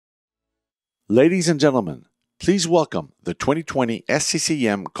Ladies and gentlemen, please welcome the 2020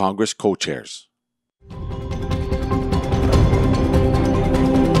 SCCM Congress co-chairs.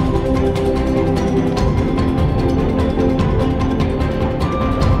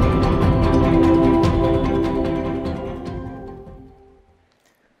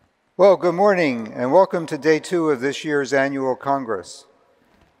 Well, good morning and welcome to day 2 of this year's annual Congress.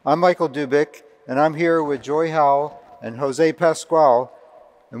 I'm Michael Dubik and I'm here with Joy Howell and Jose Pascual,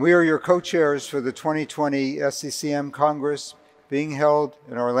 and we are your co-chairs for the 2020 SCCM Congress being held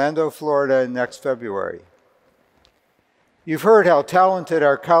in Orlando, Florida next February. You've heard how talented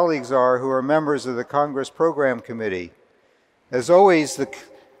our colleagues are who are members of the Congress Program Committee. As always,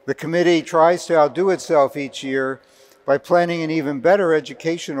 the committee tries to outdo itself each year by planning an even better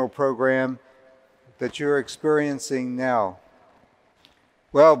educational program that you're experiencing now.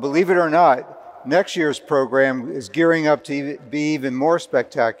 Well, believe it or not, next year's program is gearing up to be even more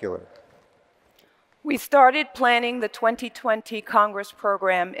spectacular. We started planning the 2020 Congress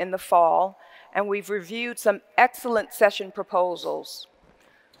program in the fall, and we've reviewed some excellent session proposals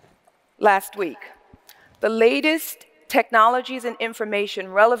last week. The latest technologies and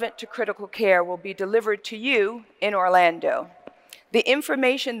information relevant to critical care will be delivered to you in Orlando. The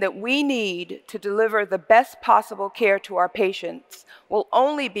information that we need to deliver the best possible care to our patients will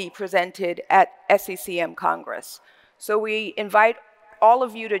only be presented at SCCM Congress. So we invite all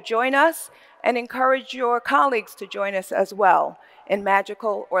of you to join us and encourage your colleagues to join us as well in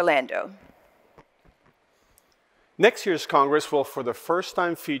magical Orlando. Next year's Congress will for the first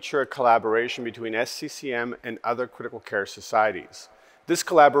time feature a collaboration between SCCM and other critical care societies. This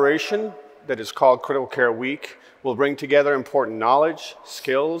collaboration, that is called Critical Care Week, will bring together important knowledge,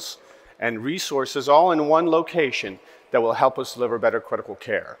 skills, and resources all in one location that will help us deliver better critical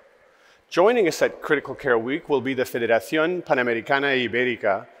care. Joining us at Critical Care Week will be the Federación Panamericana e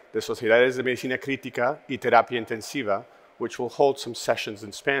Ibérica de Sociedades de Medicina Crítica y Terapia Intensiva, which will hold some sessions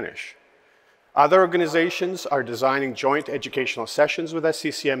in Spanish. Other organizations are designing joint educational sessions with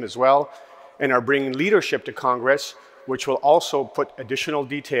SCCM as well, and are bringing leadership to Congress, which will also put additional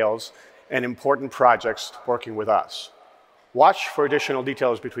details and important projects working with us. Watch for additional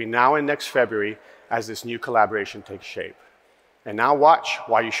details between now and next February as this new collaboration takes shape. And now watch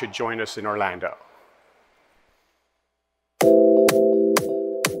why you should join us in Orlando.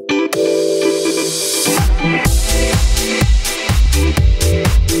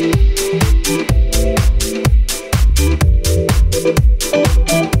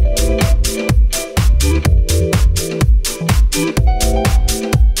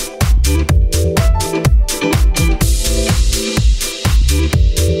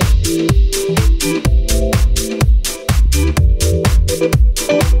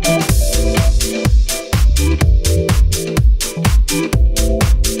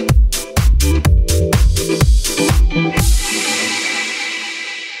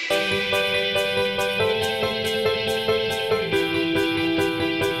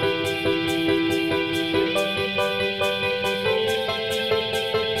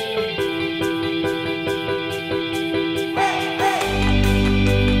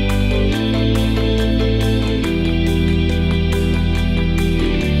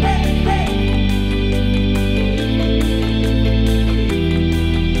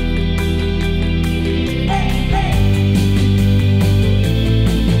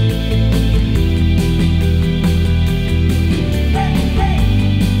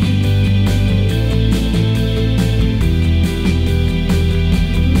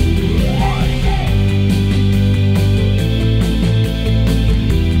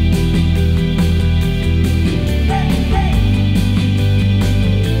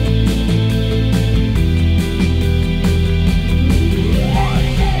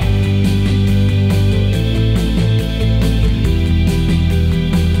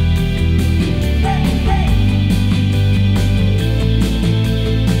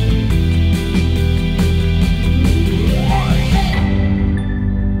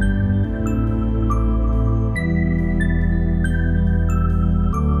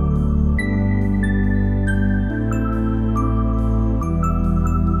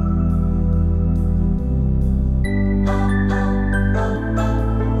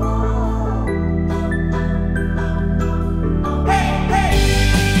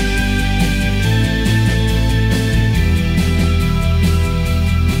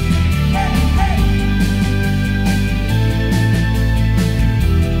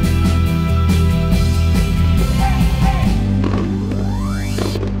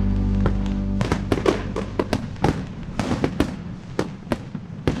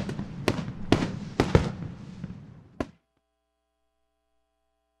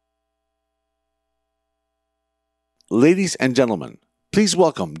 Ladies and gentlemen, please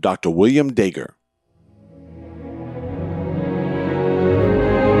welcome Dr. William Dager.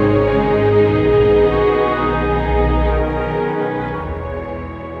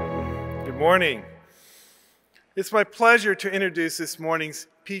 Good morning. It's my pleasure to introduce this morning's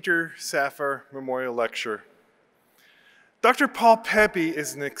Peter Safar Memorial Lecture. Dr. Paul Pepe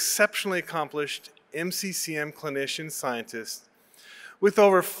is an exceptionally accomplished MCCM clinician scientist with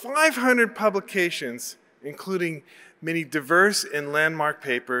over 500 publications, including many diverse and landmark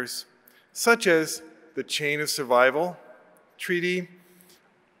papers, such as The Chain of Survival, Treaty,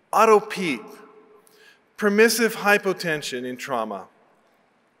 Auto-PEEP, Permissive Hypotension in Trauma,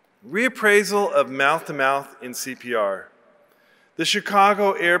 Reappraisal of Mouth-to-Mouth in CPR, the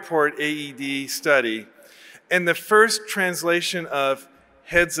Chicago Airport AED study, and the first translation of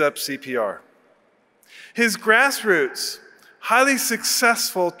Heads Up CPR. His grassroots, highly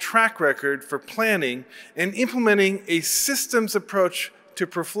successful track record for planning and implementing a systems approach to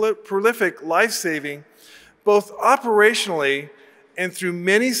prolific life-saving, both operationally and through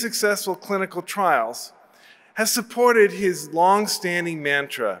many successful clinical trials, has supported his long-standing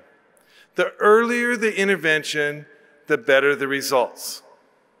mantra: the earlier the intervention, the better the results.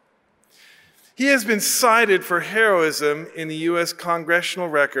 He has been cited for heroism in the U.S. Congressional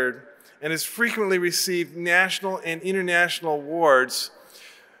Record and has frequently received national and international awards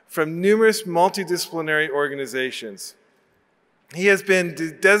from numerous multidisciplinary organizations. He has been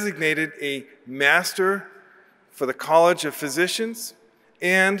designated a Master for the College of Physicians,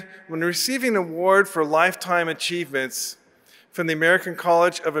 and when receiving an award for lifetime achievements from the American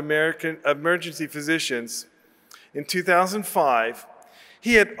College of Emergency Physicians in 2005,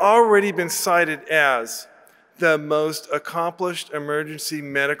 he had already been cited as the most accomplished emergency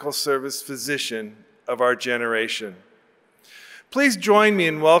medical service physician of our generation. Please join me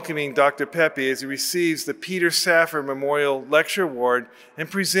in welcoming Dr. Pepe as he receives the Peter Safar Memorial Lecture Award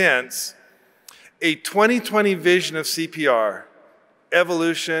and presents a 2020 vision of CPR: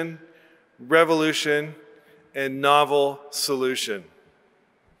 evolution, revolution, and novel solution.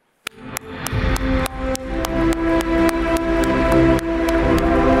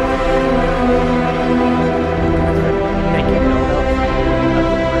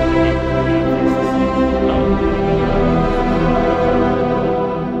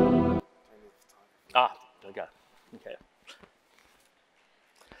 Okay.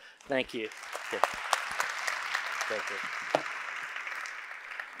 Thank you. Okay. Thank you.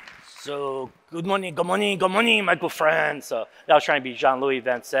 So, good morning, my good friends. So, I was trying to be Jean-Louis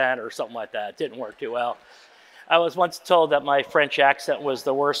Vincent or something like that. It didn't work too well. I was once told that my French accent was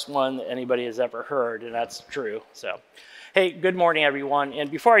the worst one that anybody has ever heard, and that's true. So, hey, good morning, everyone. And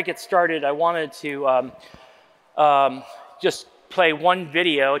before I get started, I wanted to just play one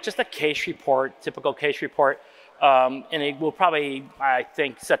video, just a case report, typical case report, and it will probably, I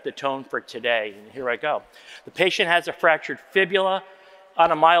think, set the tone for today. And here I go. The patient has a fractured fibula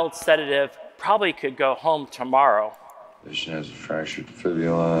on a mild sedative, probably could go home tomorrow. Patient has a fractured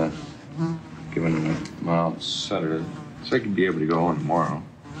fibula, given a mild sedative, so I could be able to go home tomorrow.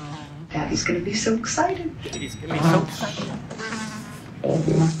 Daddy's gonna be so excited. He's gonna be so excited. All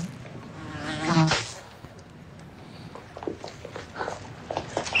good.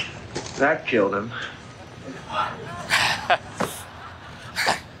 That killed him.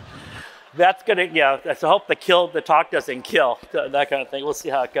 That's gonna, yeah, let's hope the talk doesn't kill, that kind of thing. We'll see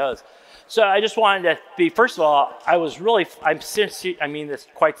how it goes. So I just wanted to be, first of all, I mean this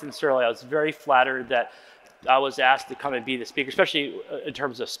quite sincerely, I was very flattered that I was asked to come and be the speaker, especially in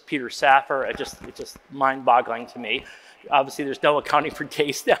terms of Peter Safar. It's just mind-boggling to me. Obviously, there's no accounting for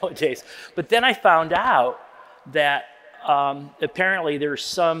taste nowadays. But then I found out that apparently there's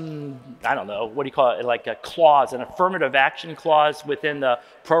some, I don't know, what do you call it, like a clause, an affirmative action clause within the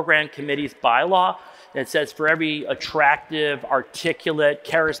program committee's bylaw. And it says for every attractive, articulate,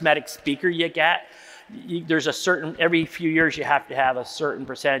 charismatic speaker you get, there's a certain, every few years you have to have a certain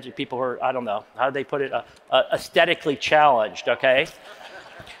percentage of people who are, I don't know, how do they put it, aesthetically challenged, okay?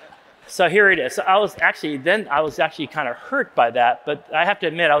 So here it is. So I was actually kind of hurt by that, but I have to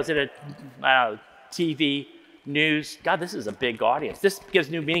admit, I was in a TV, news. God, this is a big audience. This gives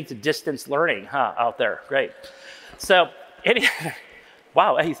new meaning to distance learning, out there. Great. So,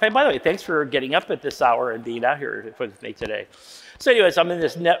 wow. Hey, by the way, thanks for getting up at this hour and being out here with me today. So anyways, I'm in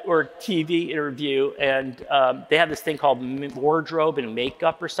this network TV interview, and they have this thing called wardrobe and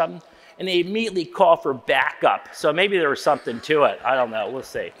makeup or something, and they immediately call for backup. So maybe there was something to it. I don't know. We'll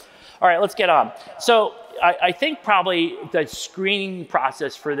see. All right, let's get on. So I think probably the screening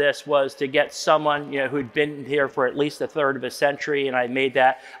process for this was to get someone, who'd been here for at least a third of a century, and I made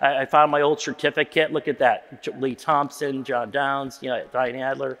that. I found my old certificate. Look at that, Lee Thompson, John Downs, Diane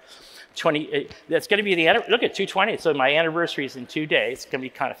Adler. 20. That's going to be look at 220. So my anniversary is in 2 days. It's going to be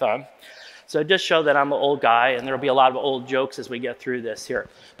kind of fun. So just show that I'm an old guy, and there'll be a lot of old jokes as we get through this here.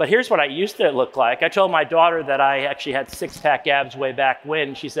 But here's what I used to look like. I told my daughter that I actually had six-pack abs way back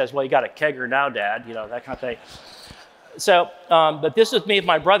when. She says, well, you got a kegger now, Dad, that kind of thing. So, but this was me and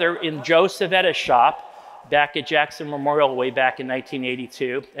my brother in Joe Savetta's shop back at Jackson Memorial way back in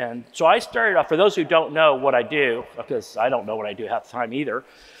 1982. And so I started off, for those who don't know what I do, because I don't know what I do half the time either,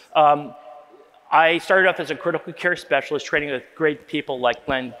 I started off as a critical care specialist, training with great people like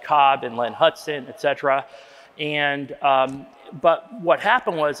Len Cobb and Len Hudson, et cetera. And, but what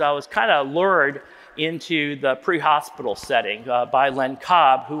happened was I was kind of lured into the pre-hospital setting by Len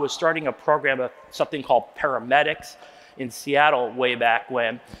Cobb, who was starting a program of something called paramedics in Seattle way back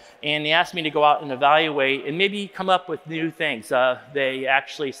when. And he asked me to go out and evaluate and maybe come up with new things. They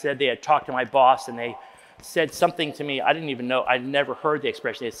actually said they had talked to my boss, and they said something to me. I didn't even know, I'd never heard the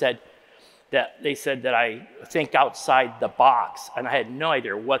expression. They said that I think outside the box, and I had no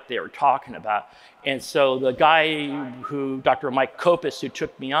idea what they were talking about. And so the guy Dr. Mike Kopis, who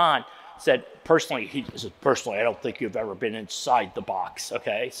took me on, said, personally, I don't think you've ever been inside the box,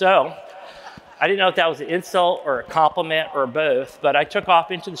 okay? So I didn't know if that was an insult or a compliment or both, but I took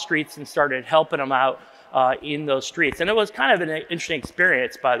off into the streets and started helping them out in those streets. And it was kind of an interesting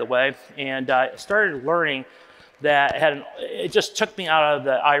experience, by the way, and I started learning that it just took me out of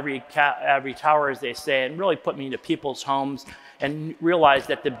the ivory tower, as they say, and really put me into people's homes, and realized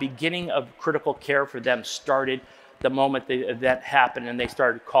that the beginning of critical care for them started the moment the event happened and they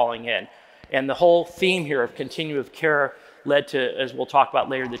started calling in. And the whole theme here of continuum of care led to, as we'll talk about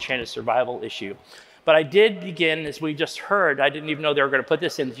later, the chain of survival issue. But I did begin, as we just heard, I didn't even know they were going to put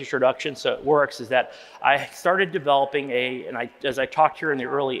this in the introduction, so it works, is that I started developing as I talked here in the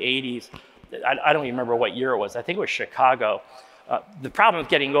early 80s, I don't even remember what year it was. I think it was Chicago. The problem with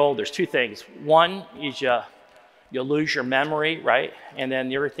getting old, there's two things. One is you'll lose your memory, right? And then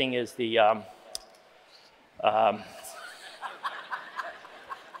the other thing is I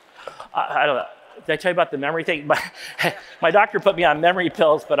don't know. Did I tell you about the memory thing? My doctor put me on memory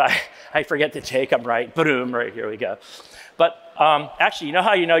pills, but I forget to take them, right? Boom, right, here we go. But actually, you know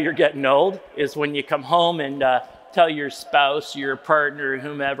how you know you're getting old? Is when you come home and tell your spouse, your partner,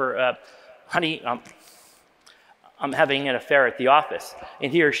 whomever, honey, I'm having an affair at the office.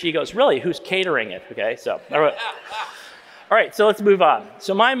 And he or she goes, really, who's catering it? Okay, so, all right, so let's move on.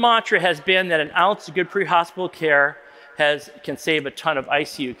 So my mantra has been that an ounce of good pre-hospital care can save a ton of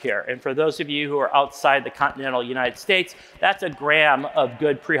ICU care. And for those of you who are outside the continental United States, that's a gram of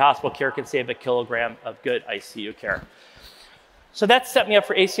good pre-hospital care can save a kilogram of good ICU care. So that set me up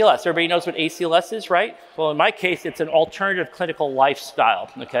for ACLS. Everybody knows what ACLS is, right? Well, in my case, it's an alternative clinical lifestyle,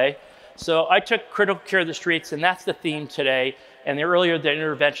 okay? So I took critical care of the streets, and that's the theme today. And the earlier the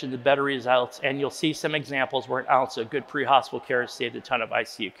intervention, the better results. And you'll see some examples where an ounce of good pre-hospital care has saved a ton of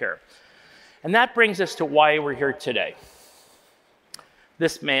ICU care. And that brings us to why we're here today.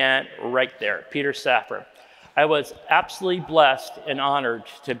 This man right there, Peter Safar. I was absolutely blessed and honored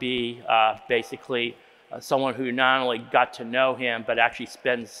to be basically someone who not only got to know him, but actually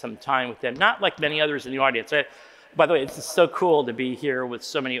spend some time with him, not like many others in the audience. By the way, it's so cool to be here with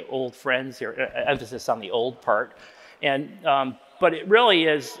so many old friends here, emphasis on the old part. And, but it really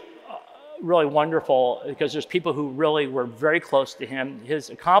is really wonderful because there's people who really were very close to him.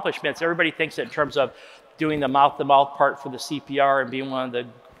 His accomplishments, everybody thinks in terms of doing the mouth-to-mouth part for the CPR and being one of the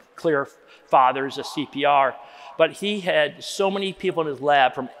clear fathers of CPR. But he had so many people in his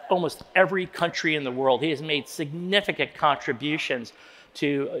lab from almost every country in the world. He has made significant contributions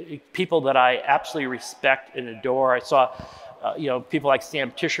to people that I absolutely respect and adore. I saw people like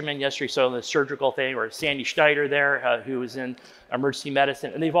Sam Tischerman yesterday, so the surgical thing, or Sandy Schneider there, who was in emergency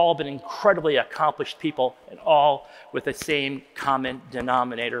medicine. And they've all been incredibly accomplished people, and all with the same common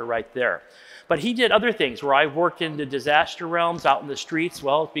denominator right there. But he did other things where I worked in the disaster realms out in the streets.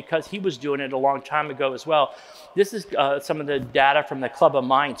 Well, because he was doing it a long time ago as well. This is some of the data from the Club of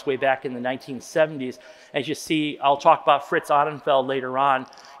Minds way back in the 1970s. As you see, I'll talk about Fritz Odenfeld later on.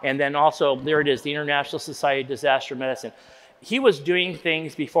 And then also, there it is, the International Society of Disaster Medicine. He was doing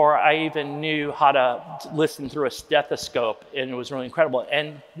things before I even knew how to listen through a stethoscope, and it was really incredible.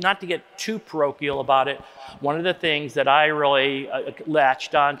 And not to get too parochial about it, one of the things that I really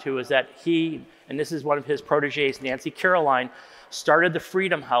latched onto is that he, and this is one of his proteges, Nancy Caroline, started the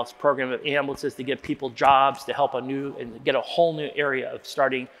Freedom House program of ambulances to give people jobs, to help and get a whole new area of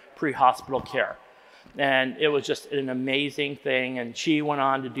starting pre-hospital care. And it was just an amazing thing. And she went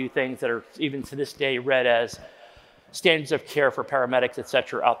on to do things that are even to this day read as standards of care for paramedics, et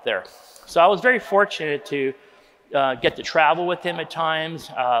cetera, out there. So I was very fortunate to get to travel with him at times,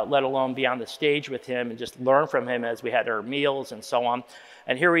 let alone be on the stage with him and just learn from him as we had our meals and so on.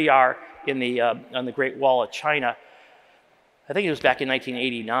 And here we are in the, on the Great Wall of China. I think it was back in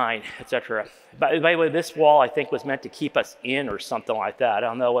 1989, et cetera. By the way, this wall, I think, was meant to keep us in or something like that. I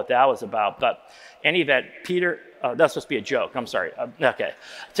don't know what that was about. But in any event, Peter, that's supposed to be a joke. I'm sorry. Okay.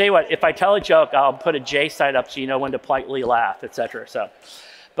 I'll tell you what, if I tell a joke, I'll put a J sign up so you know when to politely laugh, et cetera. So,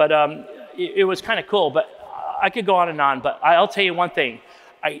 but it was kind of cool. But I could go on, but I'll tell you one thing.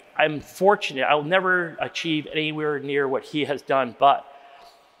 I'm fortunate. I'll never achieve anywhere near what he has done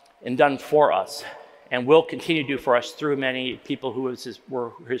and done for us, and will continue to do for us through many people who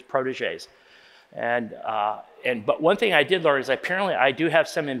were his proteges. But one thing I did learn is apparently I do have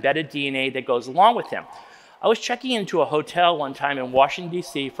some embedded DNA that goes along with him. I was checking into a hotel one time in Washington,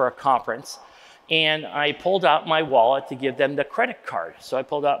 D.C. for a conference, and I pulled out my wallet to give them the credit card. So I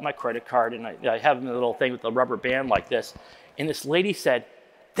pulled out my credit card, and I have a little thing with a rubber band like this. And this lady said,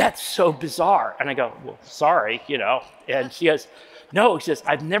 "That's so bizarre." And I go, "Well, sorry, you know." And she goes, "No," she says,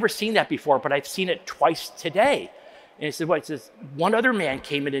 "I've never seen that before, but I've seen it twice today." And he said, "What?" He says, "One other man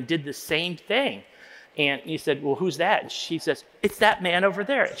came in and did the same thing." And he said, "Well, who's that?" And she says, "It's that man over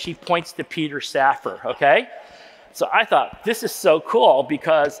there." And she points to Peter Safar, okay? So I thought, this is so cool,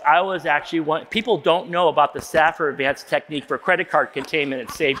 because I was actually one, people don't know about the Safar advanced technique for credit card containment and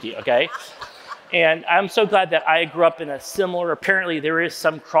safety, okay? And I'm so glad that I grew up in a similar, apparently there is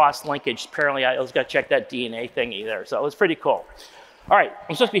some cross linkage. Apparently I was gonna check that DNA thingy there. So it was pretty cool. All right,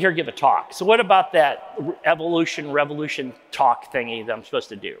 I'm supposed to be here to give a talk. So what about that revolution talk thingy that I'm supposed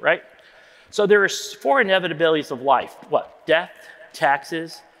to do, right? So there are 4 inevitabilities of life. What? Death,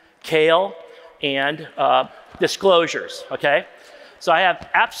 taxes, kale, and disclosures, okay? So I have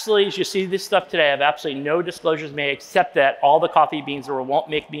absolutely, as you see this stuff today, I have absolutely no disclosures made, except that all the coffee beans won't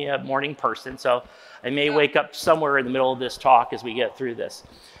make me a morning person. So I may wake up somewhere in the middle of this talk as we get through this.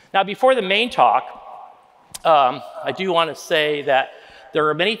 Now, before the main talk, I do want to say that there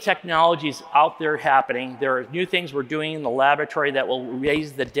are many technologies out there happening. There are new things we're doing in the laboratory that will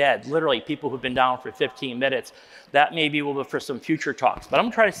raise the dead, literally people who've been down for 15 minutes. That maybe will be for some future talks. But I'm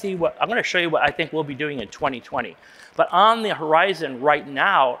going to try to see I'm going to show you what I think we'll be doing in 2020. But on the horizon right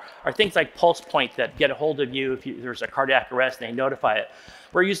now are things like pulse point that get a hold of you if there's a cardiac arrest and they notify it.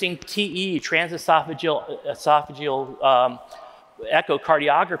 We're using TE, transesophageal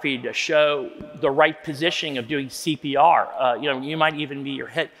echocardiography, to show the right positioning of doing CPR. You know, you might even be your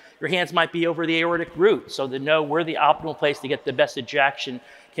hands might be over the aortic root, so to know where the optimal place to get the best ejection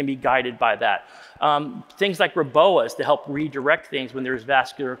can be guided by that. Things like ROBOAs to help redirect things when there's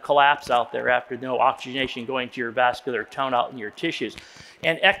vascular collapse out there after no oxygenation going to your vascular tone out in your tissues.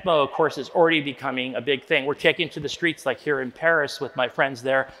 And ECMO, of course, is already becoming a big thing. We're taking to the streets like here in Paris with my friends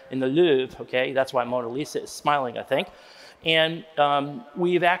there in the Louvre, okay? That's why Mona Lisa is smiling, I think. And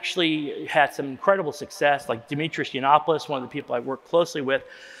we've actually had some incredible success, like Dimitris Yiannopoulos, one of the people I work closely with,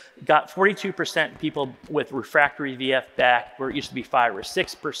 got 42% people with refractory VF back, where it used to be 5 or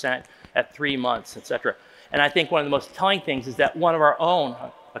 6% at 3 months, et cetera. And I think one of the most telling things is that one of our own,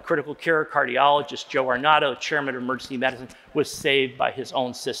 a critical care cardiologist, Joe Arnotto, chairman of emergency medicine, was saved by his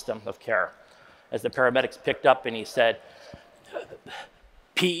own system of care. As the paramedics picked up and he said,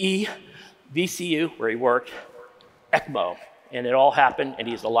 PE, VCU, where he worked, ECMO, and it all happened, and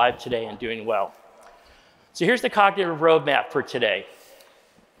he's alive today and doing well. So here's the cognitive roadmap for today.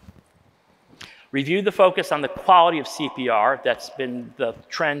 Review the focus on the quality of CPR. That's been the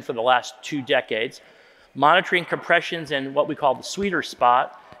trend for the last 2 decades. Monitoring compressions and what we call the sweeter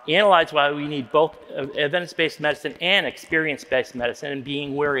spot. Analyze why we need both evidence-based medicine and experience-based medicine, and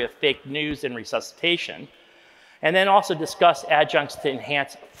being wary of fake news and resuscitation. And then also discuss adjuncts to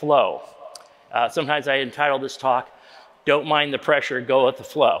enhance flow. Sometimes I entitle this talk, "Don't mind the pressure, go with the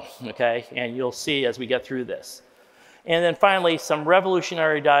flow," okay? And you'll see as we get through this. And then finally, some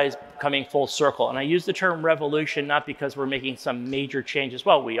revolutionary dies coming full circle. And I use the term revolution not because we're making some major changes.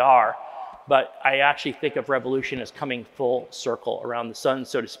 Well, we are, but I actually think of revolution as coming full circle around the sun,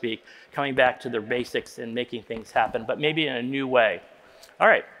 so to speak, coming back to the basics and making things happen, but maybe in a new way. All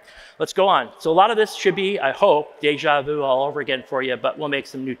right, let's go on. So a lot of this should be, I hope, deja vu all over again for you, but we'll make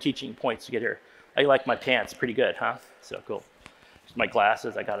some new teaching points to get here. I like my pants, pretty good, huh? So cool. Here's my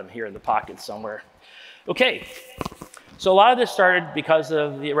glasses, I got them here in the pocket somewhere. Okay, so a lot of this started because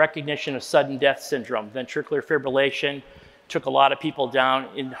of the recognition of sudden death syndrome. Ventricular fibrillation took a lot of people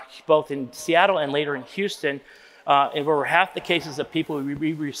down, both in Seattle and later in Houston. And over half the cases of people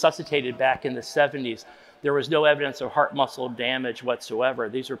we resuscitated back in the 70s, there was no evidence of heart muscle damage whatsoever.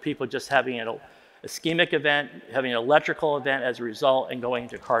 These were people just having an ischemic event, having an electrical event as a result, and going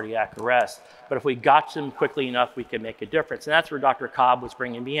into cardiac arrest. But if we got to them quickly enough, we could make a difference. And that's where Dr. Cobb was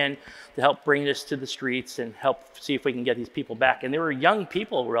bringing me in to help bring this to the streets and help see if we can get these people back. And they were young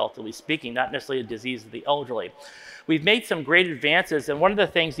people, relatively speaking, not necessarily a disease of the elderly. We've made some great advances, and one of the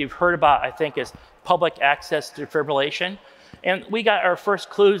things you've heard about, I think, is public access to defibrillation. And we got our first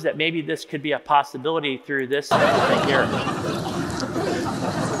clues that maybe this could be a possibility through this thing here.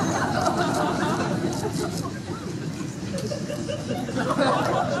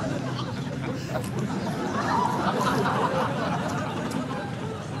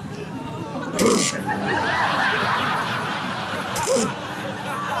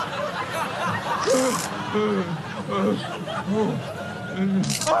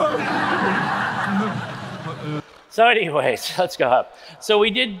 So anyways, let's go up. So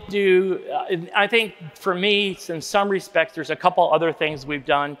we did do, I think for me, in some respects, there's a couple other things we've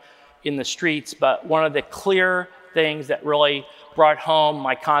done in the streets, but one of the clear things that really brought home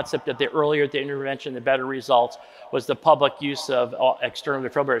my concept of the earlier the intervention, the better results, was the public use of external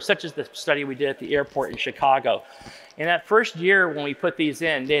defibrillators, such as the study we did at the airport in Chicago. In that first year when we put these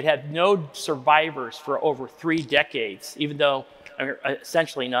in, they'd had no survivors for over 3 decades, even though,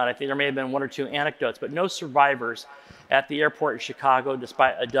 essentially not. I think there may have been 1 or 2 anecdotes, but no survivors at the airport in Chicago,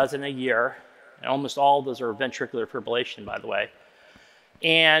 despite a dozen a year. And almost all of those are ventricular fibrillation, by the way.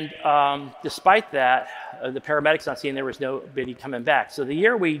 And despite that, the paramedics on scene, there was nobody coming back. So the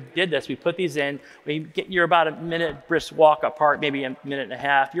year we did this, we put these in. You're about a minute brisk walk apart, maybe a minute and a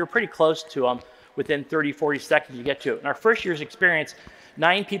half. You're pretty close to them. Within 30, 40 seconds, you get to it. In our first year's experience,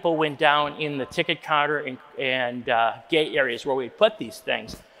 9 people went down in the ticket counter and gate areas where we put these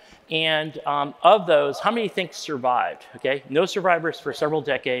things. And of those, how many think survived? Okay, no survivors for several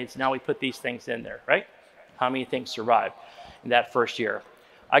decades. Now we put these things in there, right? How many think survived in that first year?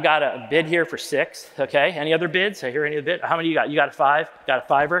 I got a bid here for 6, okay? Any other bids? I hear any other bid? How many you got? You got a 5? Got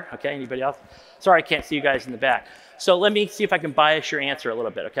a 5er? Okay, anybody else? Sorry, I can't see you guys in the back. So let me see if I can bias your answer a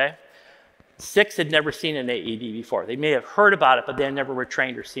little bit, okay? 6 had never seen an AED before. They may have heard about it, but they never were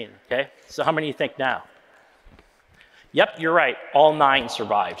trained or seen it, okay? So how many do you think now? Yep, you're right. All 9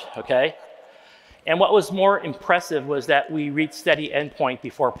 survived, okay? And what was more impressive was that we reached steady endpoint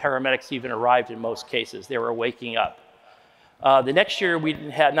before paramedics even arrived in most cases. They were waking up. The next year,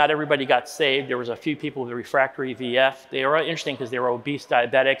 not everybody got saved. There was a few people with refractory VF. They were interesting because they were obese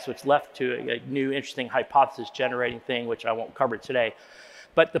diabetics, which left to a new interesting hypothesis-generating thing, which I won't cover today.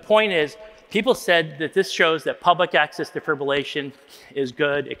 But the point is, people said that this shows that public access defibrillation is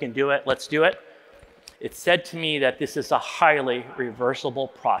good. It can do it. Let's do it. It said to me that this is a highly reversible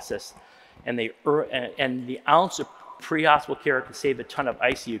process, and the ounce of pre-hospital care can save a ton of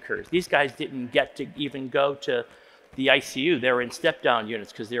ICU careers. These guys didn't get to even go to the ICU. They were in step-down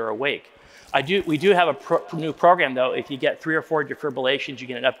units because they were awake. We do have a new program, though. If you get 3 or 4 defibrillations, you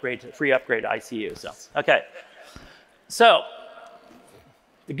get an free upgrade to ICU. So, okay. So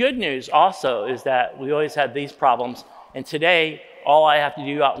the good news also is that we always had these problems, and today all I have to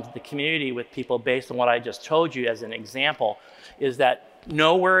do out into the community with people based on what I just told you as an example is that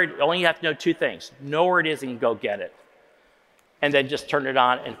only you have to know 2 things. Know where it is and go get it. And then just turn it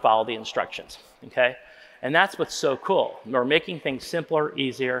on and follow the instructions, okay? And that's what's so cool. We're making things simpler,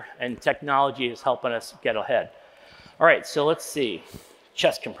 easier, and technology is helping us get ahead. All right, so let's see.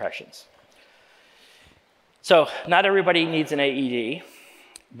 Chest compressions. So not everybody needs an AED,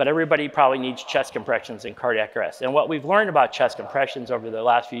 but everybody probably needs chest compressions in cardiac arrest. And what we've learned about chest compressions over the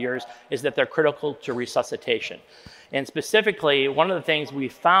last few years is that they're critical to resuscitation. And specifically, one of the things we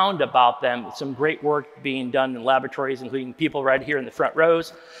found about them, some great work being done in laboratories, including people right here in the front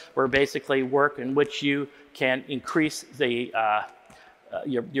rows, where basically work in which you can increase the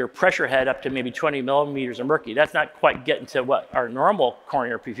your pressure head up to maybe 20 millimeters of mercury. That's not quite getting to what our normal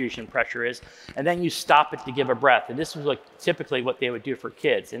coronary perfusion pressure is. And then you stop it to give a breath. And this was typically what they would do for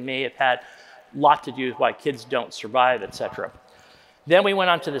kids, and may have had a lot to do with why kids don't survive, et cetera. Then we went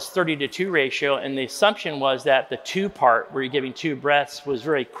on to this 30-to-2 ratio, and the assumption was that the 2 part, where you're giving 2 breaths, was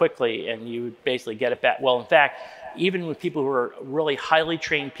very quickly, and you would basically get it back. Well, in fact, even with people who are really highly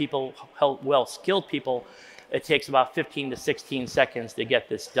trained people, well-skilled people, it takes about 15 to 16 seconds to get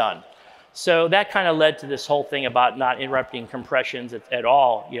this done. So that kind of led to this whole thing about not interrupting compressions at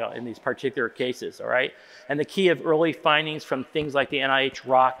all, in these particular cases, all right? And the key of early findings from things like the NIH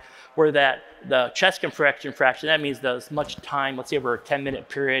ROC were that the chest compression fraction, that means as much time, let's say over a 10-minute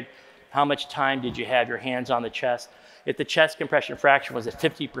period, how much time did you have your hands on the chest? If the chest compression fraction was at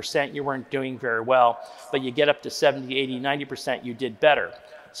 50%, you weren't doing very well, but you get up to 70, 80, 90%, you did better.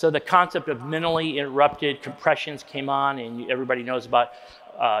 So the concept of minimally interrupted compressions came on, and everybody knows about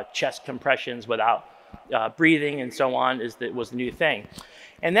chest compressions without breathing and so on was the new thing.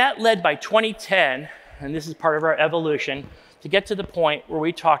 And that led by 2010, and this is part of our evolution, to get to the point where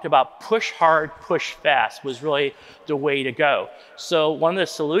we talked about push hard, push fast was really the way to go. So one of the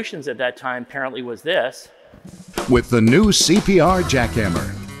solutions at that time apparently was this. With the new CPR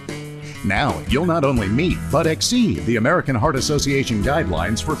jackhammer. Now you'll not only meet, but exceed the American Heart Association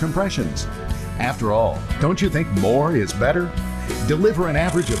guidelines for compressions. After all, don't you think more is better? Deliver an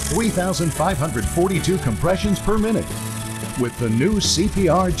average of 3,542 compressions per minute with the new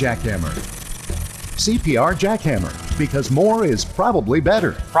CPR jackhammer. CPR jackhammer, because more is probably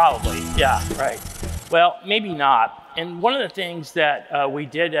better. Probably, yeah, right. Well, maybe not. And one of the things that we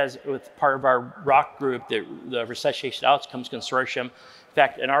did with part of our ROC group, the Resuscitation Outcomes Consortium, in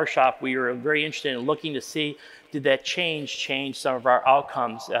fact, in our shop, we were very interested in looking to see, did that change some of our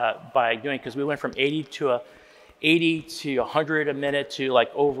outcomes by doing, because we went from 80 to 100 a minute to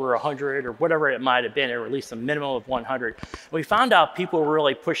like over 100 or whatever it might have been, or at least a minimum of 100. We found out people were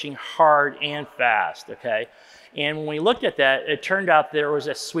really pushing hard and fast, okay? And when we looked at that, it turned out there was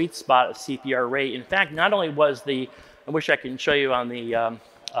a sweet spot of CPR rate. In fact, not only was I wish I can show you on the,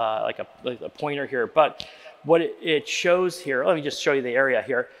 like a pointer here, but what it shows here, let me just show you the area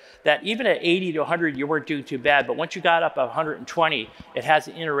here, that even at 80 to 100, you weren't doing too bad, but once you got up 120, it has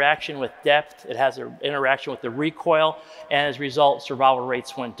an interaction with depth, it has an interaction with the recoil, and as a result, survival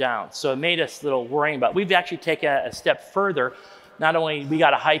rates went down. So it made us a little worrying about it. We've actually taken a step further. Not only we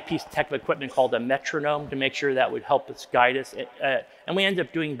got a high-piece tech of equipment called a metronome to make sure that would help us guide us, and we ended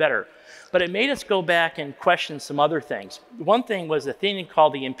up doing better. But it made us go back and question some other things. One thing was a thing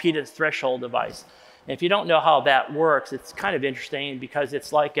called the impedance threshold device. And if you don't know how that works, it's kind of interesting because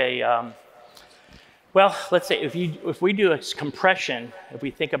it's like a, well, let's say if we do a compression, if we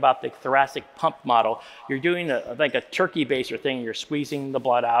think about the thoracic pump model, you're doing like a turkey baster thing, you're squeezing the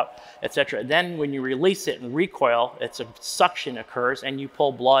blood out, etc. Then when you release it and recoil, it's a suction occurs and you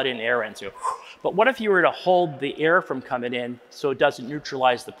pull blood and air into. But what if you were to hold the air from coming in so it doesn't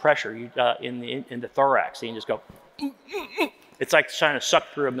neutralize the pressure in the thorax? So you just go, it's like trying to suck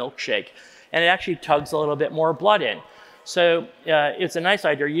through a milkshake. And it actually tugs a little bit more blood in. So it's a nice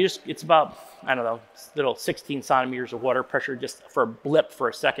idea. It's about, I don't know, little 16 centimeters of water pressure just for a blip for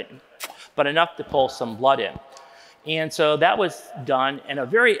a second, but enough to pull some blood in. And so that was done, and a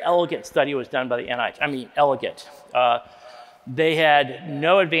very elegant study was done by the NIH. I mean, elegant. They had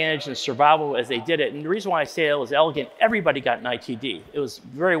no advantage in survival as they did it. And the reason why I say it was elegant, everybody got an ITD. It was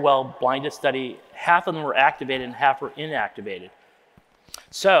very well blinded study. Half of them were activated and half were inactivated.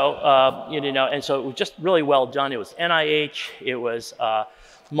 So, and so it was just really well done. It was NIH, it was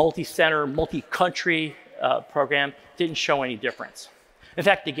multi-center, multi-country program, didn't show any difference. In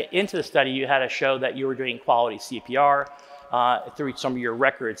fact, to get into the study, you had to show that you were doing quality CPR through some of your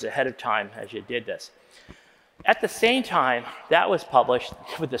records ahead of time as you did this. At the same time, that was published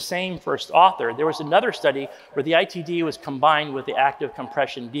with the same first author. There was another study where the ITD was combined with the active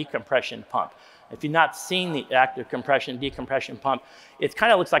compression decompression pump. If you've not seen the active compression decompression pump, it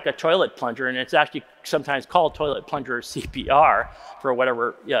kind of looks like a toilet plunger, and it's actually sometimes called toilet plunger CPR for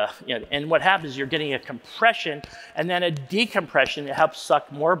whatever. And what happens is you're getting a compression and then a decompression that helps suck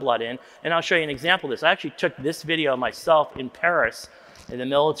more blood in. And I'll show you an example of this. I actually took this video myself in Paris, in the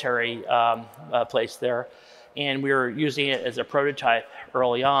military place there, and we were using it as a prototype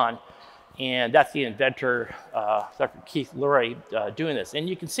early on. And that's the inventor, Dr. Keith Lurie, doing this. And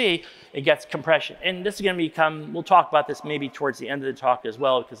you can see it gets compression. And this is going to become, we'll talk about this maybe towards the end of the talk as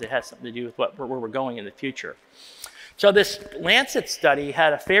well, because it has something to do with where we're going in the future. So this Lancet study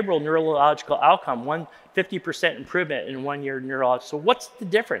had a favorable neurological outcome, 50% improvement in 1 year neurological. So what's the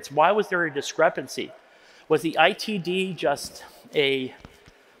difference? Why was there a discrepancy? Was the ITD just a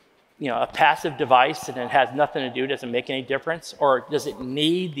passive device and it has nothing to do, doesn't make any difference? Or does it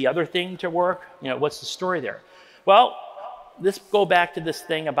need the other thing to work? What's the story there? Well, let's go back to this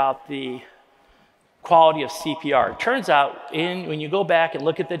thing about the quality of CPR. It turns out when you go back and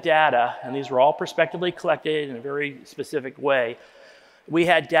look at the data, and these were all prospectively collected in a very specific way, we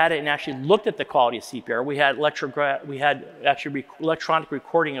had data and actually looked at the quality of CPR. We had actually electronic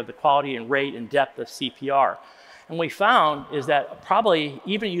recording of the quality and rate and depth of CPR. And what we found is that probably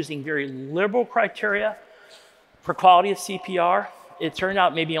even using very liberal criteria for quality of CPR, it turned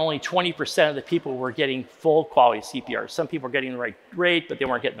out maybe only 20% of the people were getting full quality CPR. Some people were getting the right rate, but they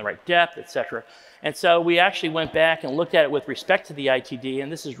weren't getting the right depth, et cetera. And so we actually went back and looked at it with respect to the ITD,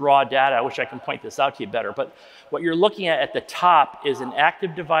 and this is raw data. I wish I could point this out to you better, but what you're looking at the top is an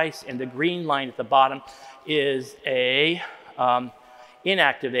active device, and the green line at the bottom is a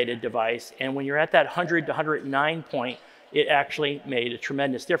inactivated device. And when you're at that 100 to 109 point, it actually made a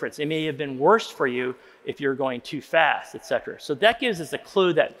tremendous difference. It may have been worse for you if you're going too fast, et cetera. So that gives us a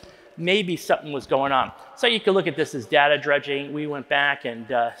clue that maybe something was going on. So you can look at this as data dredging. We went back and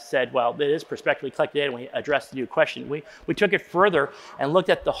said, well, it is prospectively collected data, and we addressed the new question. We took it further and looked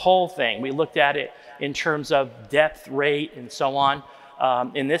at the whole thing. We looked at it in terms of depth, rate, and so on.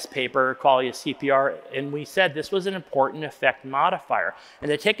 In this paper, Quality of CPR, and we said this was an important effect modifier. And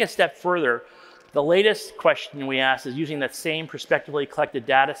to take a step further, the latest question we asked is using that same prospectively collected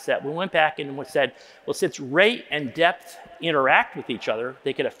data set. We went back and we said, well, since rate and depth interact with each other,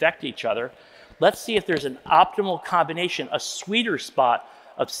 they could affect each other, let's see if there's an optimal combination, a sweeter spot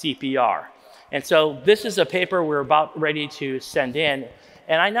of CPR. And so this is a paper we're about ready to send in.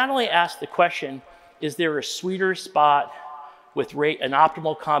 And I not only asked the question, is there a sweeter spot with rate, an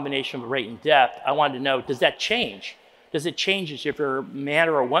optimal combination of rate and depth? I wanted to know, does that change? Does it change if you're a man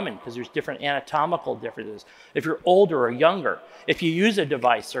or a woman? Because there's different anatomical differences. If you're older or younger, if you use a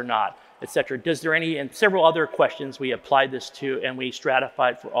device or not, et cetera. Does there any, and several other questions we applied this to, and we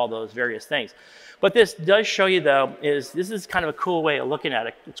stratified for all those various things. What this does show you though, is this is kind of a cool way of looking at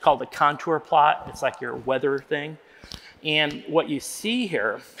it. It's called the contour plot. It's like your weather thing. And what you see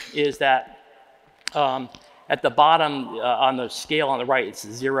here is that at the bottom on the scale on the right, it's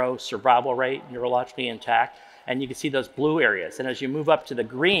 0 survival rate, neurologically intact. And you can see those blue areas. And as you move up to the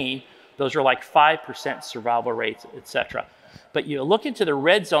green, those are like 5% survival rates, et cetera. But you look into the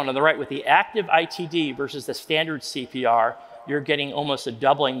red zone on the right with the active ITD versus the standard CPR, you're getting almost a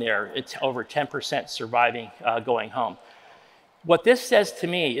doubling there. It's over 10% surviving going home. What this says to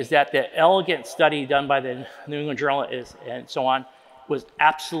me is that the elegant study done by the New England Journal and so on was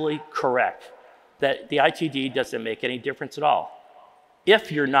absolutely correct, that the ITD doesn't make any difference at all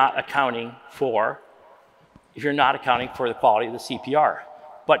if you're not accounting for the quality of the CPR.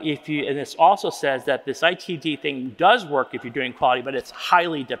 But if you, and this also says that this ITD thing does work if you're doing quality, but it's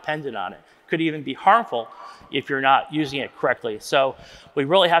highly dependent on it. Could even be harmful if you're not using it correctly. So we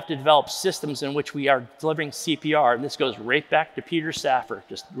really have to develop systems in which we are delivering CPR, and this goes right back to Peter Safar,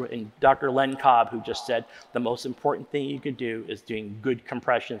 and Dr. Len Cobb, who just said the most important thing you can do is doing good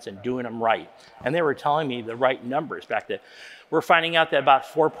compressions and doing them right. And they were telling me the right numbers back then. We're finding out that about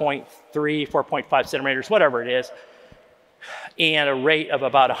 4.3, 4.5 centimeters, whatever it is, and a rate of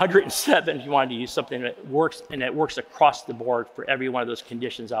about 107 if you wanted to use something that works, and it works across the board for every one of those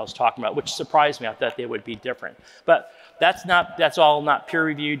conditions I was talking about, which surprised me. I thought they would be different. But that's all not peer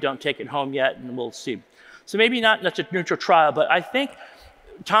reviewed. Don't take it home yet, and we'll see. So maybe not such a neutral trial, but I think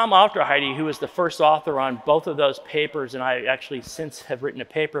Tom Alterheide, who was the first author on both of those papers, and I actually since have written a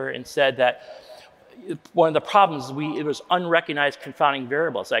paper and said that one of the problems, it was unrecognized confounding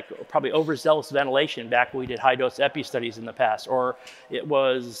variables, like probably overzealous ventilation back when we did high-dose epi studies in the past, or it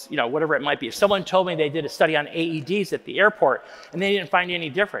was, whatever it might be. If someone told me they did a study on AEDs at the airport and they didn't find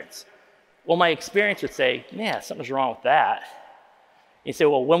any difference, well, my experience would say, yeah, something's wrong with that. And you say,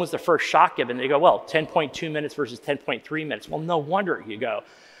 well, when was the first shock given? They go, well, 10.2 minutes versus 10.3 minutes. Well, no wonder you go.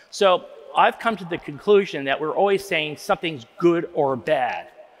 So I've come to the conclusion that we're always saying something's good or bad.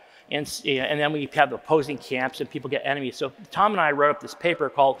 And then we have opposing camps and people get enemies. So Tom and I wrote up this paper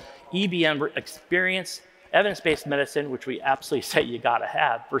called EBM, Experience Evidence-Based Medicine, which we absolutely say you gotta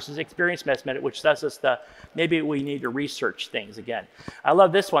have, versus Experience Medicine, which says us maybe we need to research things again. I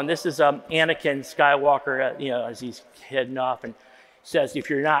love this one. This is Anakin Skywalker, as he's heading off, and says, if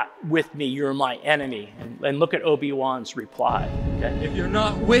you're not with me, you're my enemy. And look at Obi-Wan's reply. Okay? If you're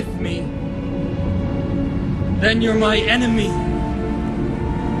not with me, then you're my enemy.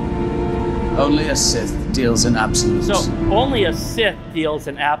 Only a Sith deals in absolutes. So only a Sith deals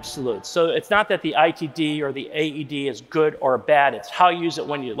in absolutes. So it's not that the ITD or the AED is good or bad. It's how you use it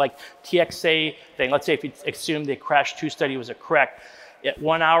when you, like TXA thing. Let's say if you assume the CRASH 2 study was correct, at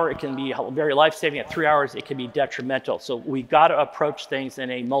 1 hour it can be very life-saving. At 3 hours it can be detrimental. So we got to approach things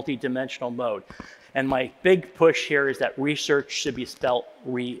in a multi-dimensional mode. And my big push here is that research should be spelled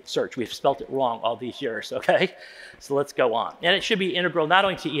research. We've spelt it wrong all these years, okay? So let's go on. And it should be integral not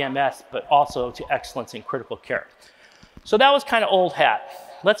only to EMS, but also to excellence in critical care. So that was kind of old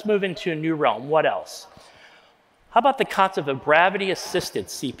hat. Let's move into a new realm. What else? How about the concept of gravity-assisted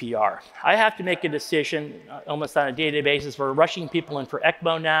CPR? I have to make a decision almost on a day-to-day basis. We're rushing people in for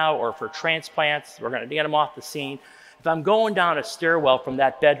ECMO now or for transplants. We're going to get them off the scene. If I'm going down a stairwell from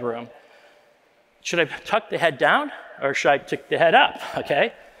that bedroom, should I tuck the head down or should I tuck the head up?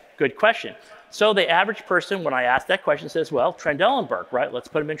 Okay, good question. So the average person, when I ask that question, says, well, Trendelenburg, right? Let's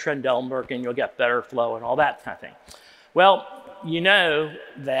put them in Trendelenburg and you'll get better flow and all that kind of thing. Well, you know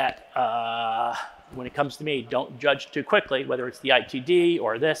that when it comes to me, don't judge too quickly, whether it's the ITD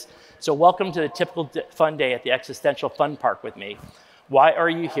or this. So welcome to the typical fun day at the Existential Fun Park with me. Why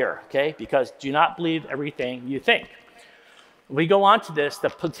are you here? Okay, because do not believe everything you think. We go on to this, the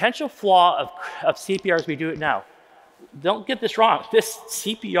potential flaw of CPR as we do it now. Don't get this wrong. This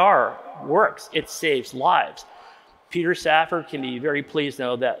CPR works. It saves lives. Peter Safar can be very pleased to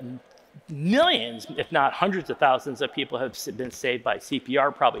know that millions, if not hundreds of thousands of people have been saved by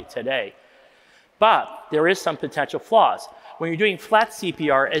CPR probably today. But there is some potential flaws. When you're doing flat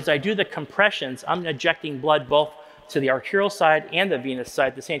CPR, as I do the compressions, I'm injecting blood both to the arterial side and the venous side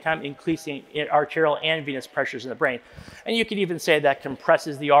at the same time, increasing arterial and venous pressures in the brain. And you could even say that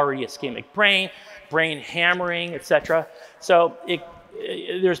compresses the already ischemic brain hammering, etc. So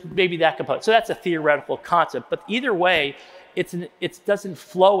there's maybe that component. So that's a theoretical concept. But either way, it doesn't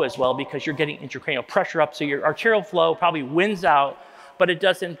flow as well because you're getting intracranial pressure up. So your arterial flow probably wins out, but it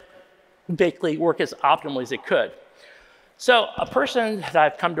doesn't basically work as optimally as it could. So a person that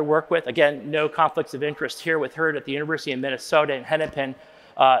I've come to work with, again, no conflicts of interest here with her at the University of Minnesota in Hennepin,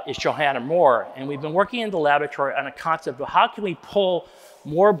 is Johanna Moore. And we've been working in the laboratory on a concept of how can we pull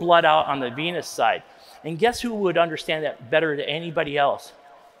more blood out on the venous side. And guess who would understand that better than anybody else?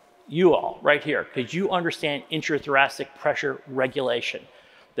 You all, right here, because you understand intrathoracic pressure regulation.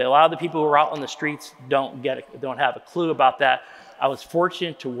 A lot of the people who are out on the streets don't have a clue about that. I was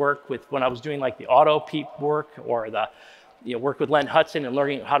fortunate to work with, when I was doing like the auto PEEP work or the work with Len Hudson and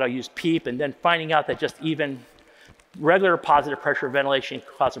learning how to use PEEP and then finding out that just even regular positive pressure ventilation can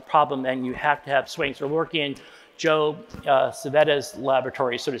cause a problem and you have to have swings. So working in Joe Savetta's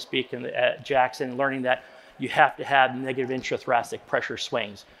laboratory, so to speak, at Jackson, learning that you have to have negative intrathoracic pressure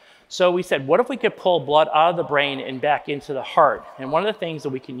swings. So we said, what if we could pull blood out of the brain and back into the heart? And one of the things that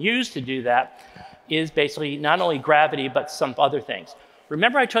we can use to do that is basically not only gravity, but some other things.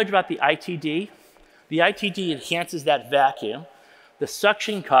 Remember I told you about the ITD? The ITD enhances that vacuum. The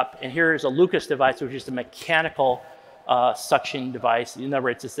suction cup, and here's a Lucas device, which is a mechanical suction device. In other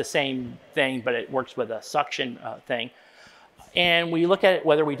words, it's the same thing, but it works with a suction thing. And we look at it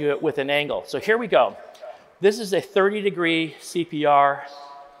whether we do it with an angle. So here we go. This is a 30-degree CPR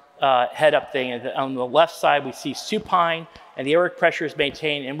head-up thing. And on the left side, we see supine, and the aortic pressure is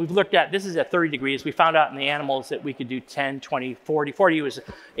maintained. And we've looked at, this is at 30 degrees. We found out in the animals that we could do 10, 20, 40. 40 was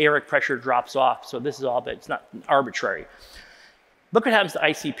aortic pressure drops off. So this is all, but it's not arbitrary. Look what happens to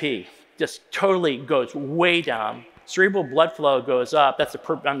ICP. Just totally goes way down. Cerebral blood flow goes up. That's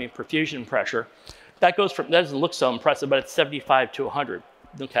perfusion pressure. That goes from, that doesn't look so impressive, but it's 75 to 100,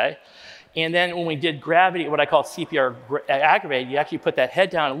 okay? And then when we did gravity, what I call CPR aggravated, you actually put that head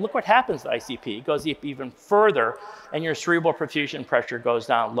down and look what happens to ICP. It goes even further and your cerebral perfusion pressure goes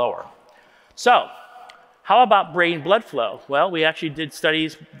down lower. So how about brain blood flow? Well, we actually did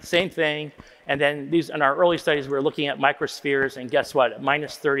studies, same thing. And then these, in our early studies, we were looking at microspheres and guess what? At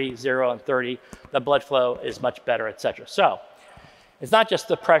minus 30, 0, and 30, the blood flow is much better, et cetera. So it's not just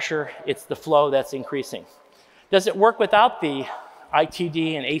the pressure, it's the flow that's increasing. Does it work without the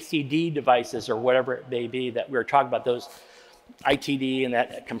ITD and ACD devices or whatever it may be that we were talking about, those ITD and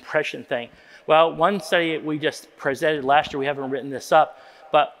that compression thing? Well, one study we just presented last year, we haven't written this up,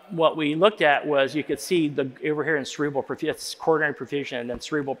 but what we looked at was you could see over here in cerebral perfusion, it's coronary perfusion and then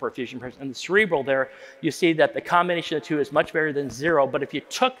cerebral perfusion. And the cerebral there, you see that the combination of the two is much better than 0, but if you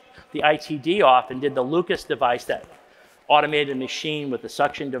took the ITD off and did the Lucas device, that automated machine with the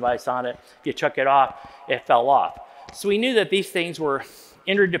suction device on it, if you took it off, it fell off. So we knew that these things were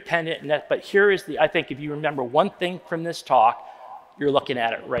interdependent, but here is I think if you remember one thing from this talk, you're looking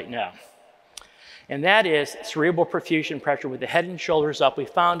at it right now. And that is cerebral perfusion pressure with the head and shoulders up. We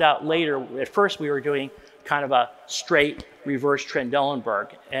found out later, at first we were doing kind of a straight reverse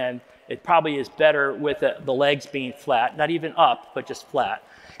Trendelenburg, and it probably is better with the legs being flat, not even up, but just flat.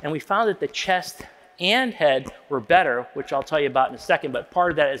 And we found that the chest and head were better, which I'll tell you about in a second, but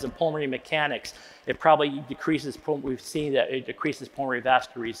part of that is in pulmonary mechanics. It probably decreases, we've seen that it decreases pulmonary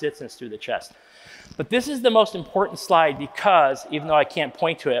vascular resistance through the chest. But this is the most important slide because, even though I can't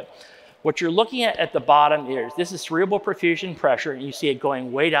point to it, what you're looking at the bottom is, this is cerebral perfusion pressure, and you see it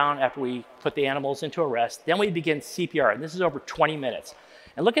going way down after we put the animals into a rest. Then we begin CPR, and this is over 20 minutes.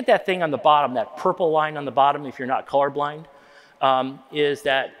 And look at that thing on the bottom, that purple line on the bottom if you're not colorblind. Is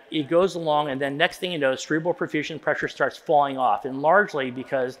that it goes along, and then next thing you know, cerebral perfusion pressure starts falling off, and largely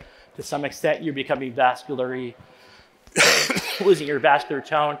because to some extent you're becoming vascularly losing your vascular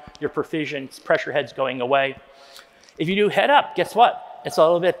tone, your perfusion, pressure head's going away. If you do head up, guess what? It's a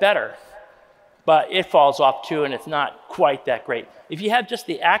little bit better, but it falls off too, and it's not quite that great. If you have just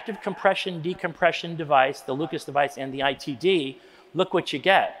the active compression, decompression device, the Lucas device, and the ITD, look what you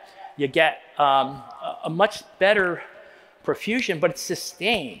get. You get a much better perfusion, but it's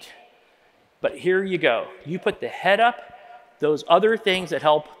sustained. But here you go. You put the head up, those other things that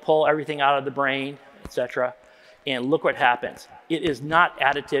help pull everything out of the brain, etc., and look what happens. It is not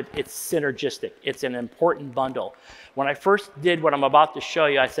additive, it's synergistic. It's an important bundle. When I first did what I'm about to show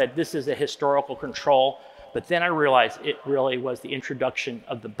you, I said this is a historical control, but then I realized it really was the introduction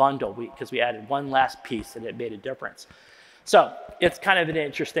of the bundle because we added one last piece and it made a difference. So it's kind of an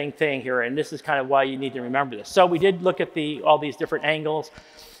interesting thing here, and this is kind of why you need to remember this. So we did look at all these different angles,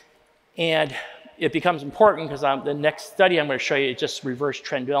 and it becomes important because the next study I'm going to show you is just reverse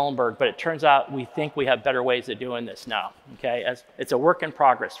Trendelenburg, but it turns out we think we have better ways of doing this now, okay? It's a work in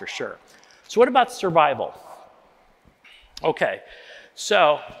progress for sure. So what about survival? Okay,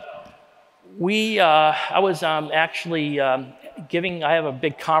 so I was actually I have a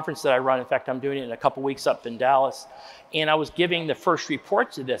big conference that I run. In fact, I'm doing it in a couple weeks up in Dallas. And I was giving the first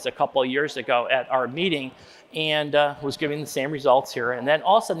reports of this a couple of years ago at our meeting, and was giving the same results here. And then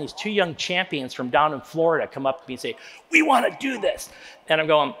all of a sudden, these two young champions from down in Florida come up to me and say, "We want to do this." And I'm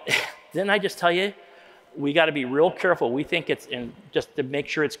going, didn't I just tell you? We got to be real careful. We think it's, just to make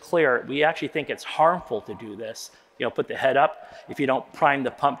sure it's clear, we actually think it's harmful to do this. You know, put the head up if you don't prime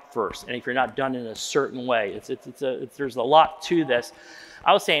the pump first, and if you're not done in a certain way. There's a lot to this.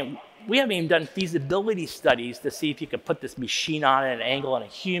 I was saying, we haven't even done feasibility studies to see if you could put this machine on at an angle on a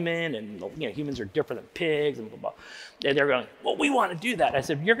human, and humans are different than pigs, and blah, blah. And they're going, well, we want to do that. I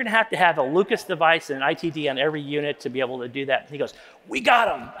said, you're going to have a Lucas device and an ITD on every unit to be able to do that. And he goes, we got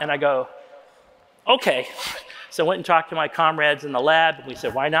them. And I go, okay. So I went and talked to my comrades in the lab, and we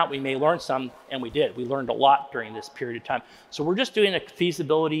said, why not? We may learn some, and we did. We learned a lot during this period of time. So we're just doing a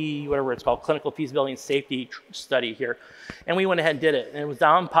feasibility, whatever it's called, clinical feasibility and safety study here. And we went ahead and did it. And it was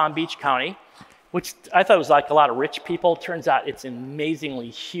down in Palm Beach County, which I thought was like a lot of rich people. Turns out it's amazingly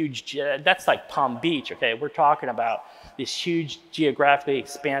huge. That's like Palm Beach, okay? We're talking about this huge geographically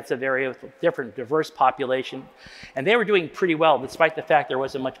expansive area with different diverse population. And they were doing pretty well, despite the fact there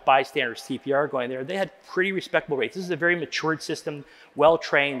wasn't much bystander CPR going there. They had pretty respectable rates. This is a very matured system,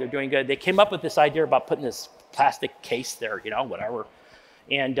 well-trained, they're doing good. They came up with this idea about putting this plastic case there, whatever.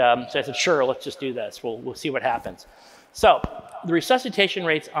 And so I said, sure, let's just do this. We'll see what happens. So the resuscitation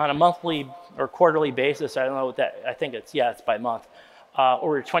rates on a monthly or quarterly basis, I don't know what that, I think it's by month,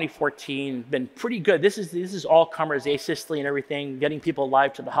 over 2014, been pretty good. This is all comers, asystole and everything, getting people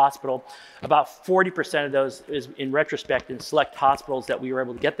alive to the hospital. About 40% of those is, in retrospect, in select hospitals that we were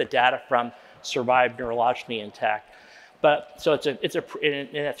able to get the data from, survived neurologically intact. But so and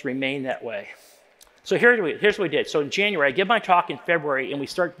it's remained that way. So here's what we did. So in January, I give my talk in February, and we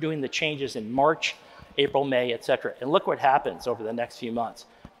start doing the changes in March, April, May, etc. And look what happens over the next few months.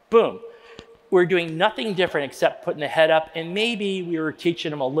 Boom. We're doing nothing different except putting the head up, and maybe we were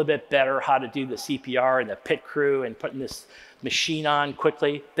teaching them a little bit better how to do the CPR and the pit crew and putting this machine on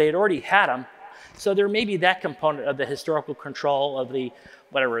quickly. They had already had them. So there may be that component of the historical control of the,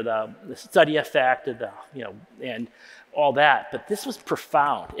 whatever, the study effect of the, and all that. But this was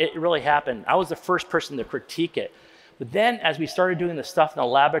profound. It really happened. I was the first person to critique it. But then as we started doing the stuff in the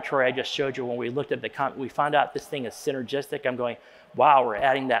laboratory I just showed you, when we looked at we found out this thing is synergistic. I'm going, wow, we're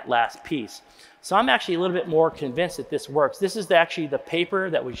adding that last piece. So I'm actually a little bit more convinced that this works. This is actually the paper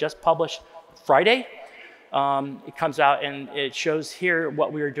that was just published Friday. It comes out and it shows here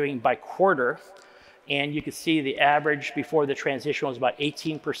what we were doing by quarter. And you can see the average before the transition was about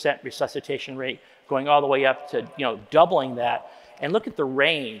 18% resuscitation rate, going all the way up to doubling that. And look at the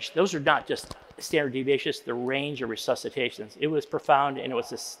range. Those are not just standard deviations, the range of resuscitations. It was profound and it was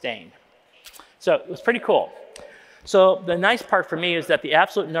sustained. So it was pretty cool. So the nice part for me is that the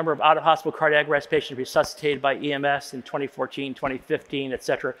absolute number of out-of-hospital cardiac arrest patients resuscitated by EMS in 2014, 2015, et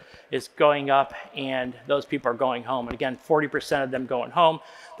cetera, is going up, and those people are going home. And again, 40% of them going home.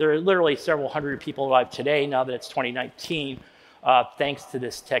 There are literally several hundred people alive today, now that it's 2019, thanks to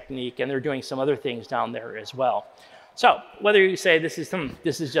this technique, and they're doing some other things down there as well. So whether you say this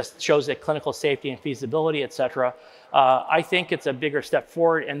is just shows that clinical safety and feasibility, et cetera, I think it's a bigger step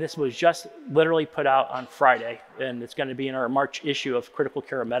forward, and this was just literally put out on Friday, and it's going to be in our March issue of Critical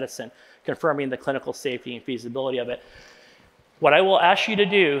Care Medicine, confirming the clinical safety and feasibility of it. What I will ask you to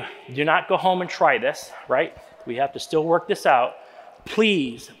do not go home and try this, right? We have to still work this out.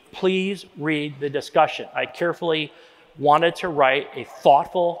 Please read the discussion. I carefully wanted to write a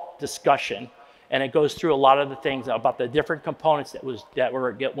thoughtful discussion, And it goes through a lot of the things about the different components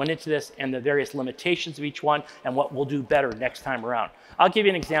that went into this and the various limitations of each one and what we'll do better next time around. I'll give you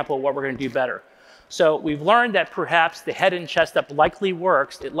an example of what we're going to do better. So we've learned that perhaps the head and chest up likely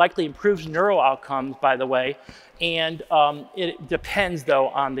works. It likely improves neuro outcomes, by the way. And it depends, though,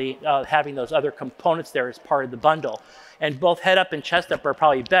 on the having those other components there as part of the bundle. And both head up and chest up are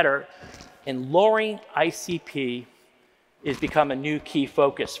probably better. And lowering ICP has become a new key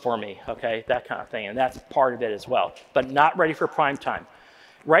focus for me, okay? That kind of thing. And that's part of it as well, but not ready for prime time.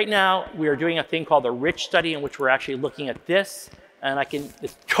 Right now, we are doing a thing called the RICH study in which we're actually looking at this. And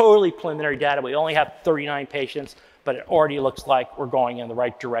it's totally preliminary data. We only have 39 patients, but it already looks like we're going in the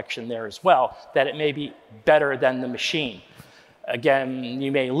right direction there as well, that it may be better than the machine. Again,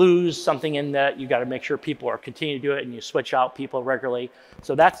 you may lose something in that. You got to make sure people are continuing to do it and you switch out people regularly.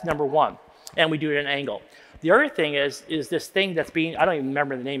 So that's number one. And we do it at an angle. The other thing is this thing that's being, I don't even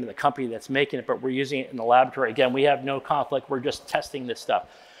remember the name of the company that's making it, but we're using it in the laboratory. Again, we have no conflict. We're just testing this stuff.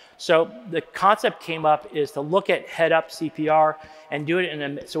 So the concept came up is to look at head up CPR and do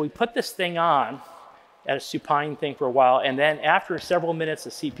it so we put this thing on at a supine thing for a while. And then after several minutes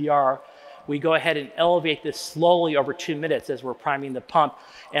of CPR, we go ahead and elevate this slowly over 2 minutes as we're priming the pump.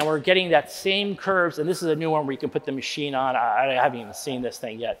 And we're getting that same curves. And this is a new one where you can put the machine on. I haven't even seen this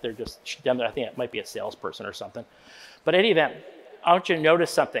thing yet. They're just, I think it might be a salesperson or something. But in any event, I want you to notice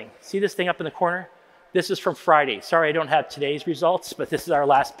something. See this thing up in the corner? This is from Friday. Sorry, I don't have today's results, but this is our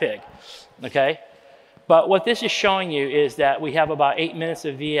last pig, okay? But what this is showing you is that we have about 8 minutes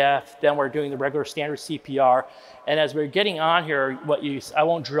of VF, then we're doing the regular standard CPR. And as we're getting on here, I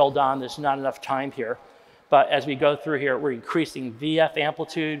won't drill down, there's not enough time here. But as we go through here, we're increasing VF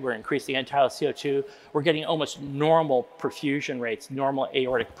amplitude, we're increasing end-tidal CO2, we're getting almost normal perfusion rates, normal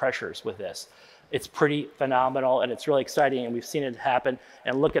aortic pressures with this. It's pretty phenomenal and it's really exciting and we've seen it happen.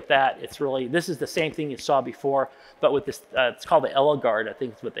 And look at that, it's really, this is the same thing you saw before, but with this, it's called the Eligard, I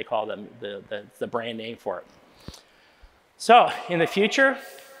think is what they call them, the brand name for it. So in the future,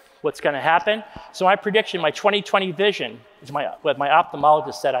 what's gonna happen? So my prediction, my 2020 vision, is what my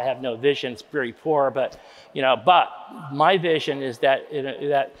ophthalmologist said, I have no vision, it's very poor, but my vision is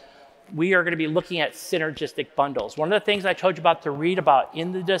that we are gonna be looking at synergistic bundles. One of the things I told you about to read about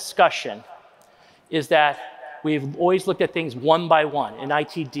in the discussion is that we've always looked at things one by one, in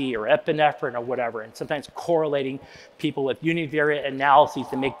ITD or epinephrine or whatever, and sometimes correlating people with univariate analyses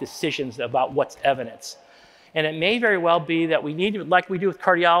to make decisions about what's evidence. And it may very well be that we need to, like we do with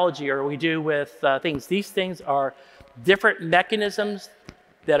cardiology or we do with things, these things are different mechanisms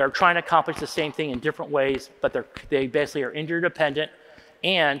that are trying to accomplish the same thing in different ways, but they basically are interdependent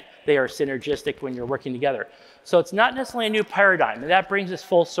and they are synergistic when you're working together. So it's not necessarily a new paradigm, and that brings us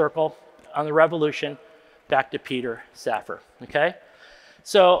full circle on the revolution back to Peter Safar, okay?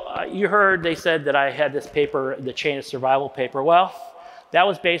 So you heard they said that I had this paper, the chain of survival paper. Well, that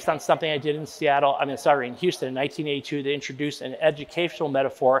was based on something I did in in Houston in 1982 to introduce an educational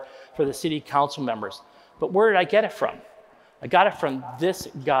metaphor for the city council members. But where did I get it from? I got it from this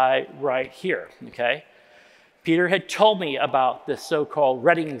guy right here, okay? Peter had told me about the so-called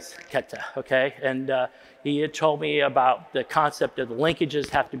Reddingskette, okay? And he had told me about the concept of the linkages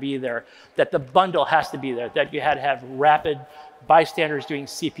have to be there, that the bundle has to be there, that you had to have rapid bystanders doing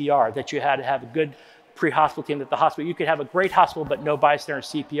CPR, that you had to have a good pre-hospital team at the hospital. You could have a great hospital, but no bystander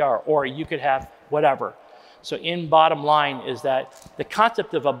CPR, or you could have whatever. So in bottom line is that the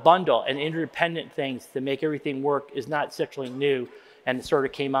concept of a bundle and interdependent things to make everything work is not sexually new, and it sort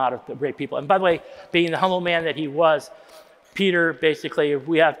of came out of the great people. And by the way, being the humble man that he was, Peter, basically,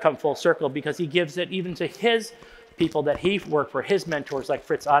 we have come full circle because he gives it even to his people that he worked for, his mentors like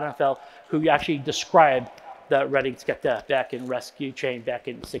Fritz Odenfeld, who actually described the Reddingskette back in Rescue Chain back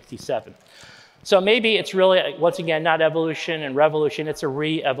in '67. So maybe it's really, once again, not evolution and revolution, it's a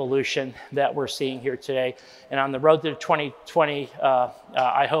re-evolution that we're seeing here today. And on the road to 2020,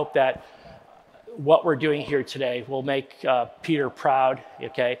 I hope that what we're doing here today will make Peter proud,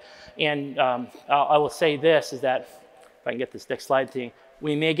 okay? And I will say this, is that, if I can get this next slide thing,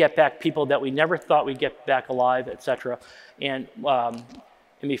 we may get back people that we never thought we'd get back alive, et cetera. And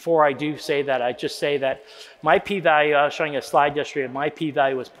before I do say that, I just say that my p-value, I was showing a slide yesterday, and my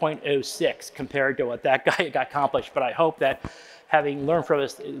p-value was 0.06 compared to what that guy got accomplished. But I hope that having learned from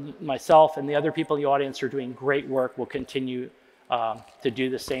this, myself and the other people in the audience are doing great work, will continue to do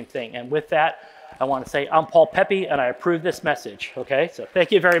the same thing. And with that, I want to say I'm Paul Pepe, and I approve this message, okay? So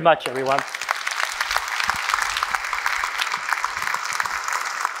thank you very much, everyone.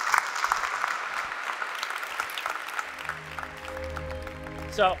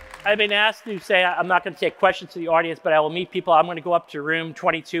 So I've been asked to say I'm not going to take questions to the audience, but I will meet people. I'm going to go up to room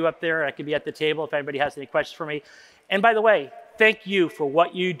 22 up there. I can be at the table if anybody has any questions for me. And by the way, thank you for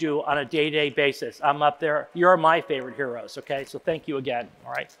what you do on a day-to-day basis. I'm up there. You're my favorite heroes, okay? So thank you again,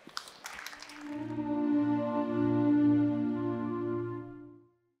 all right?